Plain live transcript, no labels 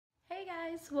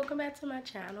guys, welcome back to my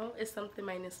channel. It's something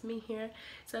minus me here.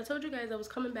 So I told you guys I was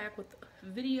coming back with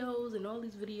videos and all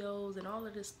these videos and all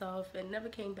of this stuff and never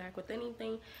came back with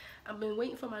anything. I've been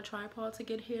waiting for my tripod to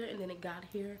get here, and then it got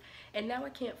here, and now I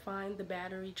can't find the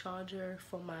battery charger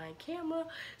for my camera,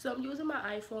 so I'm using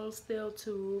my iPhone still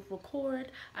to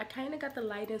record. I kind of got the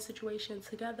lighting situation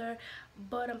together,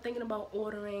 but I'm thinking about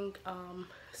ordering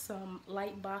some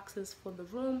light boxes for the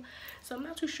room, so I'm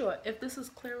not too sure. If this is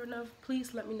clear enough,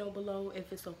 please let me know below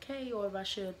if it's okay, or if I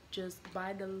should just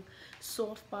buy the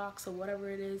soft box or whatever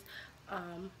it is.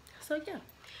 So yeah,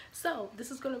 so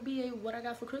this is gonna be a what I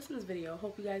got for Christmas video.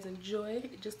 Hope you guys enjoy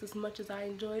it just as much as I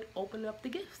enjoyed opening up the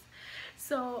gifts.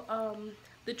 So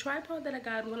the tripod that I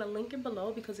got, I'm gonna link it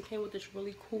below because it came with this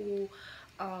really cool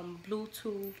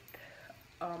Bluetooth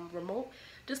remote,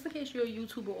 just in case you're a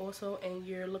YouTuber also and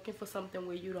you're looking for something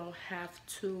where you don't have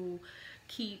to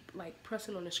keep like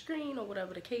pressing on the screen or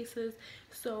whatever the case is.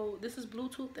 So this is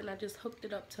Bluetooth, and I just hooked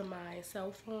it up to my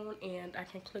cell phone, and I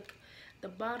can click the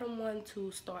bottom one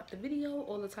to start the video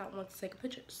or the top one to take a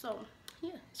picture. So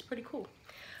yeah, it's pretty cool.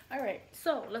 Alright,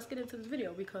 so let's get into this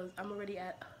video because I'm already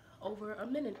at over a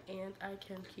minute and I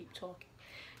can keep talking.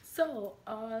 So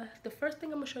the first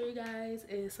thing I'm gonna show you guys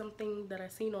is something that I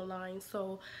seen online.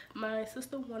 So my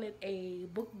sister wanted a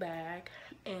book bag,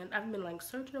 and I've been like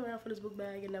searching around for this book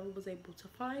bag and never was able to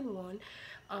find one,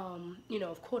 you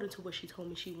know, according to what she told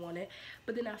me she wanted.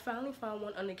 But then I finally found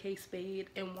one under Spade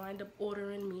and wind up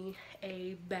ordering me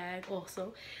a bag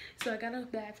also. So I got a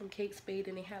bag from Spade,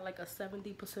 and they had like a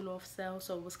 70% off sale,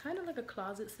 so it was kind of like a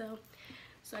closet sale.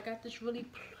 So I got this really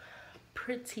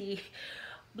pretty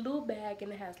blue bag,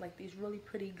 and it has like these really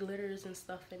pretty glitters and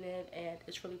stuff in it, and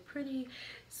it's really pretty.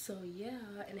 So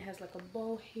yeah, and it has like a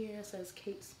bow here. It says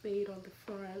Kate Spade on the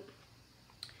front.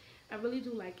 I really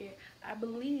do like it. I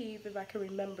believe, if I can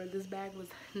remember, this bag was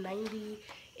 $98.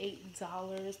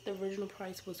 The original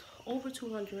price was over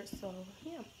 $200. So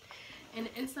yeah, and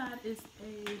the inside is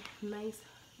a nice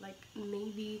like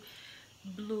navy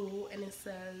blue, and it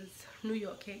says New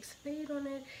York Kate Spade on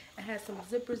it. It has some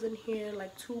zippers in here,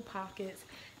 like 2 pockets,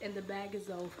 and the bag is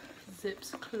of zips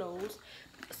closed,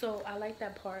 so I like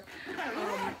that part.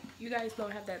 You guys know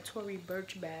I have that Tory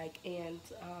Burch bag, and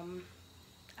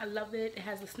I love it. It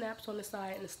has the snaps on the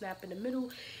side and the snap in the middle,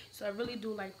 so I really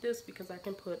do like this because I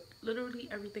can put literally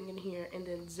everything in here and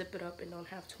then zip it up and don't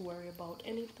have to worry about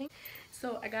anything.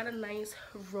 So I got a nice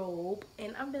robe,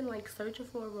 and I've been like searching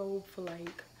for a robe for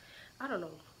like, I don't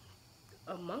know,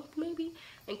 a month maybe,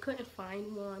 and couldn't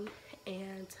find one,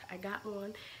 and I got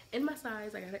one in my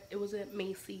size. I got it, it was at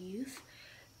Macy's,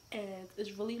 and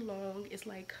it's really long. It's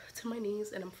like to my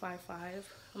knees, and I'm 5'5",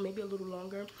 or maybe a little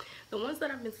longer. The ones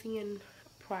that I've been seeing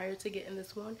prior to getting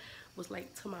this one was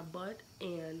like to my butt,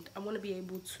 and I want to be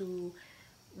able to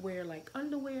wear like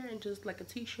underwear and just like a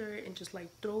t-shirt and just like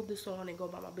throw this on and go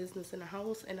about my business in the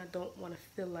house, and I don't want to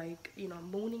feel like, you know, I'm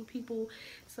mooning people.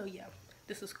 So yeah,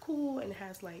 this is cool, and it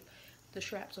has like the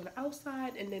straps on the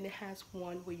outside, and then it has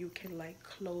one where you can like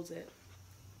close it.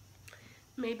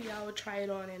 Maybe I will try it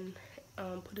on and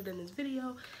put it in this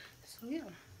video. So yeah,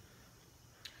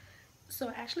 so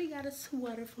I actually got a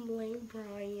sweater from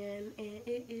Bryant, and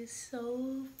it is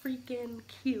so freaking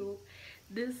cute.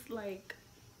 This like,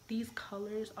 these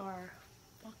colors are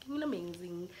fucking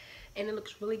amazing, and it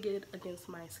looks really good against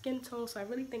my skin tone. So I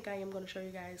really think I am going to show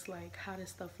you guys like how this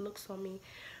stuff looks on me,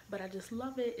 but I just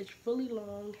love it. It's really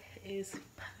long, it's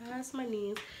past my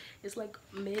knees, it's like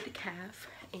mid calf,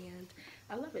 and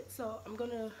I love it. So I'm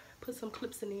gonna put some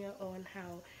clips in there on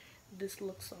how this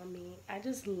looks on me. I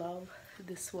just love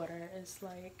this sweater. It's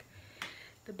like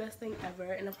the best thing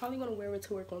ever, and I'm probably gonna wear it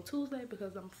to work on Tuesday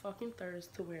because I'm fucking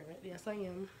thirsty to wear it. Yes, I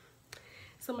am.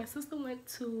 So my sister went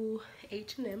to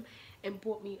H&M and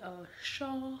bought me a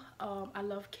shawl. I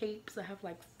love capes. I have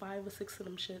like 5 or 6 of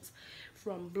them shits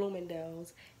from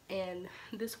Bloomingdale's, and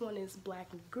this one is black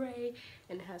and gray,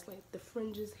 and it has like the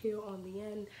fringes here on the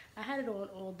end. I had it on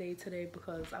all day today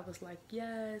because I was like,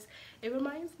 yes. It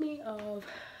reminds me of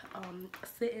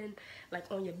sitting like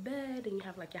on your bed, and you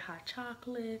have like your hot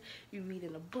chocolate, you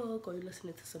reading a book, or you're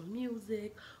listening to some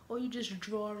music, or you just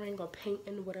drawing or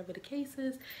painting, whatever the case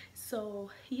is. So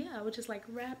yeah, I was just like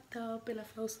wrapped up, and I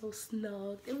felt so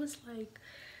snug. It was like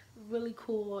really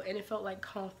cool, and it felt like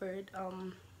comfort.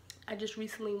 I just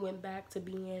recently went back to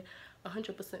being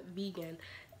 100% vegan,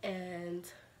 and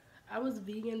I was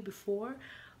vegan before,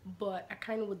 but I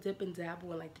kind of would dip and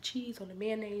dabble in like the cheese or the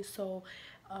mayonnaise. So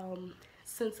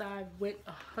since I went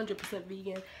 100%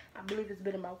 vegan, I believe it's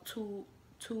been about 2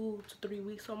 to 3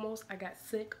 weeks almost, I got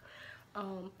sick.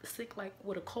 sick like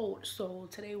with a cold. So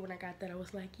today when I got that, I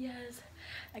was like, yes,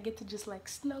 I get to just like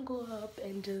snuggle up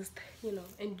and just, you know,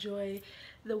 enjoy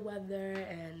the weather.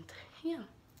 And yeah,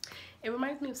 it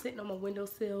reminds me of sitting on my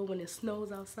windowsill when it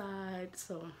snows outside.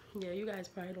 So yeah, you guys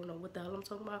probably don't know what the hell I'm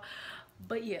talking about,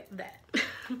 but yeah, that.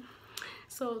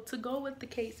 So to go with the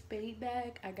Kate Spade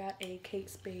bag, I got a Kate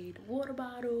Spade water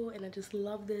bottle, and I just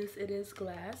love this. It is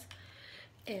glass,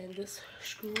 and this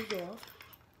screws off.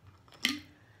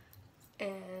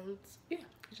 And yeah,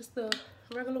 just a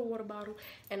regular water bottle,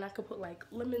 and I could put like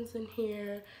lemons in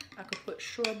here, I could put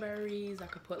strawberries, I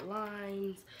could put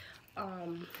limes.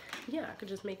 Yeah, I could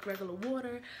just make regular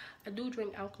water. I do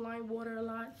drink alkaline water a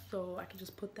lot, so I could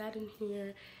just put that in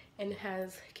here. And it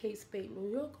has Kate Spade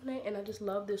New York on it, and I just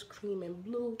love this cream and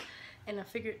blue, and I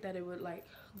figured that it would like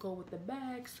go with the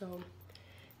bag. So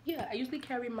yeah, I usually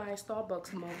carry my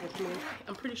Starbucks mug with me.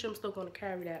 I'm pretty sure I'm still going to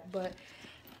carry that, but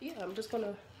yeah, I'm just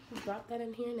gonna drop that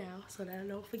in here now so that I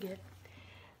don't forget.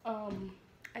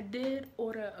 I did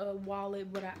order a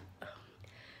wallet, but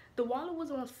the wallet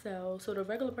was on sale, so the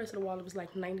regular price of the wallet was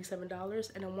like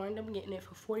 $97, and I wound up getting it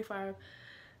for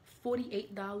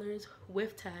 $48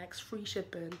 with tax, free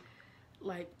shipping,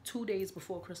 like 2 days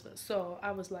before Christmas. So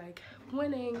I was like,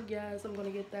 winning. Yes, I'm gonna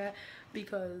get that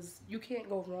because you can't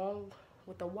go wrong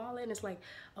with the wallet, and it's like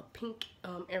a pink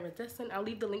iridescent. I'll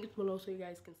leave the links below so you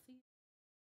guys can see.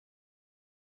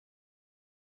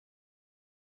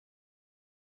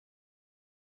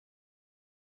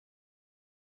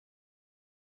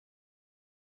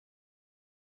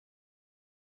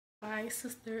 My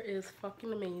sister is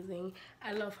fucking amazing.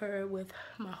 I love her with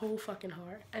my whole fucking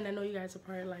heart. And I know you guys are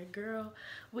probably like, girl,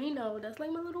 we know that's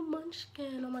like my little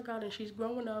munchkin. Oh my god, and she's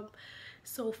growing up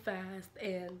so fast.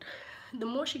 And the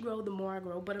more she grows, the more I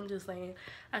grow. But I'm just saying,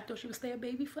 I thought she would stay a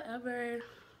baby forever.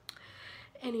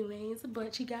 Anyways,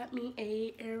 but she got me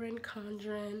a Erin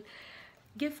Condren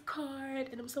gift card,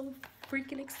 and I'm so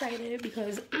freaking excited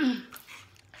because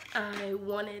I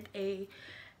wanted a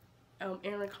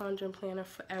Erin Condren planner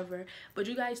forever, but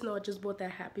you guys know I just bought that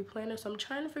happy planner, so I'm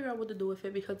trying to figure out what to do with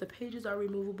it because the pages are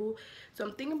removable. So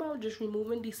I'm thinking about just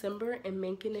removing December and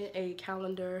making it a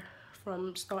calendar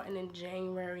from starting in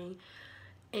January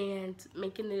and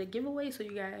making it a giveaway, so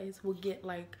you guys will get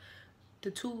like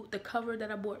the cover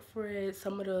that I bought for it,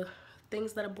 some of the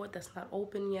things that I bought that's not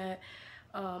open yet.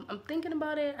 I'm thinking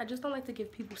about it. I just don't like to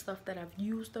give people stuff that I've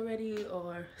used already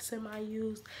or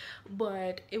semi-used,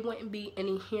 but it wouldn't be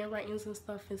any handwritings and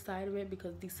stuff inside of it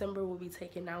because December will be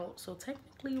taken out, so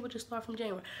technically we'll just start from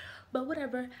January. But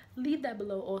whatever, leave that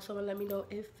below also and let me know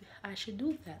if I should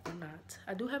do that or not.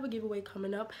 I do have a giveaway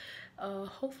coming up.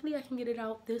 Hopefully I can get it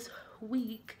out this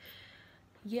week.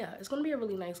 Yeah, it's gonna be a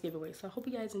really nice giveaway, so I hope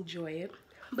you guys enjoy it.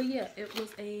 But yeah, it was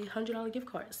a $100 gift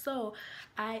card, so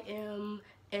I am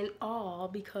in awe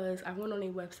because I went on a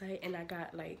website and I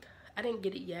got like, I didn't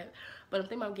get it yet, but I'm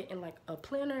thinking about getting like a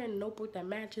planner and a notebook that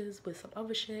matches with some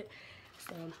other shit.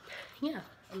 So yeah,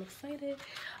 I'm excited.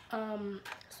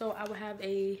 So I will have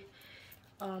a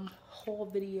haul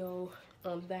video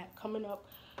on that coming up,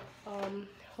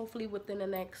 hopefully within the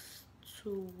next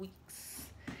 2 weeks.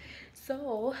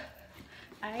 So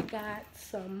I got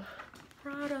some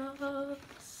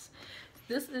products.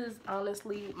 This is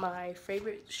honestly my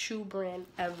favorite shoe brand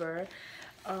ever.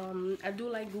 I do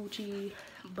like Gucci,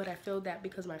 but I feel that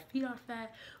because my feet are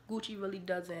fat, Gucci really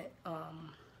doesn't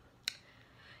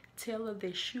tailor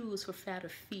their shoes for fatter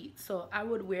feet. So I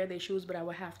would wear their shoes, but I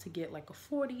would have to get like a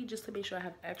 40 just to make sure I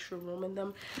have extra room in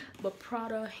them. But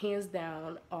Prada, hands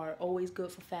down, are always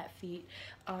good for fat feet.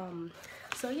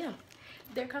 So yeah,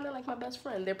 they're kind of like my best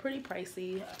friend. They're pretty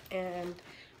pricey, and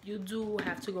you do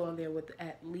have to go in there with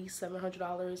at least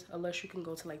 $700 unless you can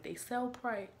go to like they sell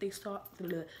price. They start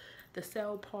the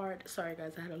sell part. Sorry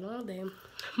guys, I had a long day.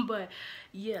 But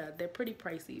yeah, they're pretty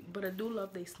pricey, but I do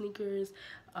love their sneakers.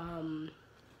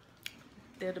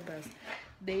 They're the best.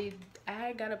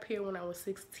 I got a pair when I was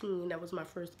 16. That was my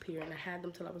first pair, and I had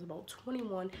them till I was about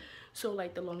 21. So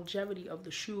like the longevity of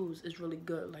the shoes is really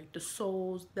good. Like the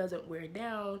soles doesn't wear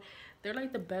down. They're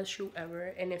like the best shoe ever.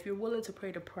 And if you're willing to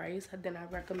pay the price, then I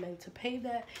recommend to pay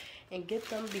that and get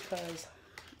them, because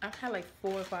I've had like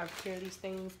 4 or 5 pair of these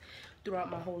things throughout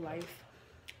my whole life,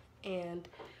 and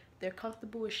they're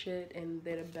comfortable as shit and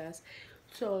they're the best.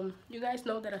 So you guys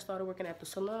know that I started working at the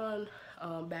salon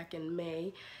back in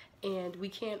May, and we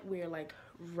can't wear like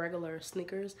regular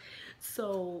sneakers.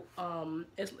 So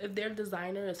if their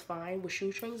designer is fine with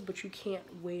shoestrings, but you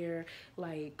can't wear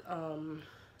like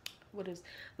what is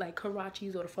like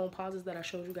Karachis or the foam pauses that I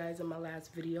showed you guys in my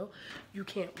last video. You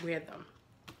can't wear them.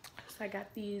 So I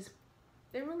got these.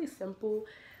 They're really simple.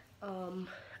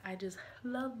 I just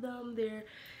love them. They're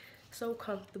so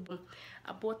comfortable.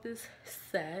 I bought this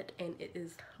set and it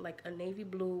is like a navy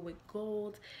blue with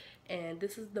gold, and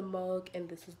this is the mug and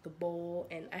this is the bowl,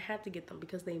 and I had to get them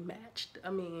because they matched. I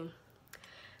mean,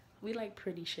 we like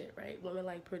pretty shit, right? Women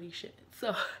like pretty shit.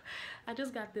 So I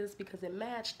just got this because it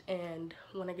matched, and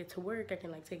when I get to work I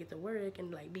can like take it to work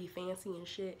and like be fancy and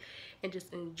shit and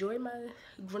just enjoy my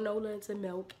granola and some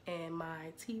milk and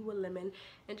my tea with lemon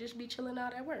and just be chilling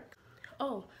out at work.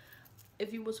 Oh,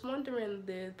 if you was wondering,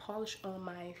 the polish on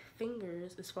my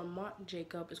fingers is from Marc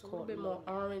Jacob. It's called a bit more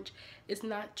orange. It's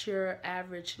not your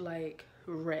average like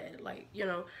red, like, you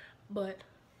know, but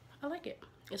I like it.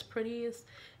 It's pretty, it's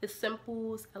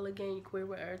simple, it's elegant, you can wear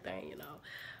with everything, you know.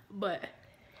 But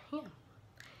yeah,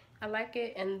 I like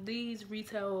it. And these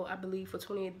retail, I believe, for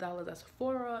 $28 at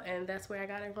Sephora, and that's where I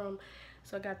got it from.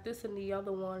 So I got this and the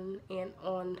other one, and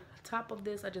on top of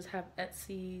this I just have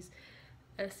Etsy's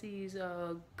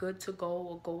good to go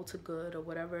or go to good or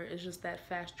whatever. It's just that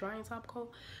fast drying top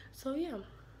coat. So yeah,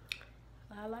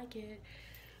 I like it.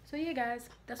 So yeah guys,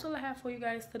 that's all I have for you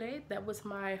guys today. That was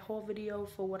my haul video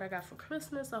for what I got for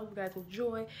Christmas. I hope you guys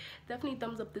enjoy. Definitely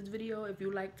thumbs up this video if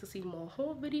you like to see more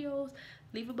haul videos.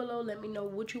 Leave it below, let me know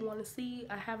what you want to see.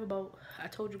 I have about, I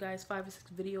told you guys, 5 or 6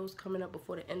 videos coming up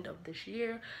before the end of this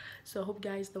year. So I hope you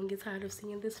guys don't get tired of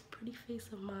seeing this pretty face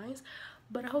of mine.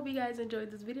 But I hope you guys enjoyed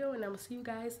this video, and I'm gonna see you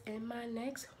guys in my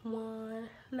next one.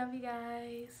 Love you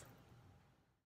guys.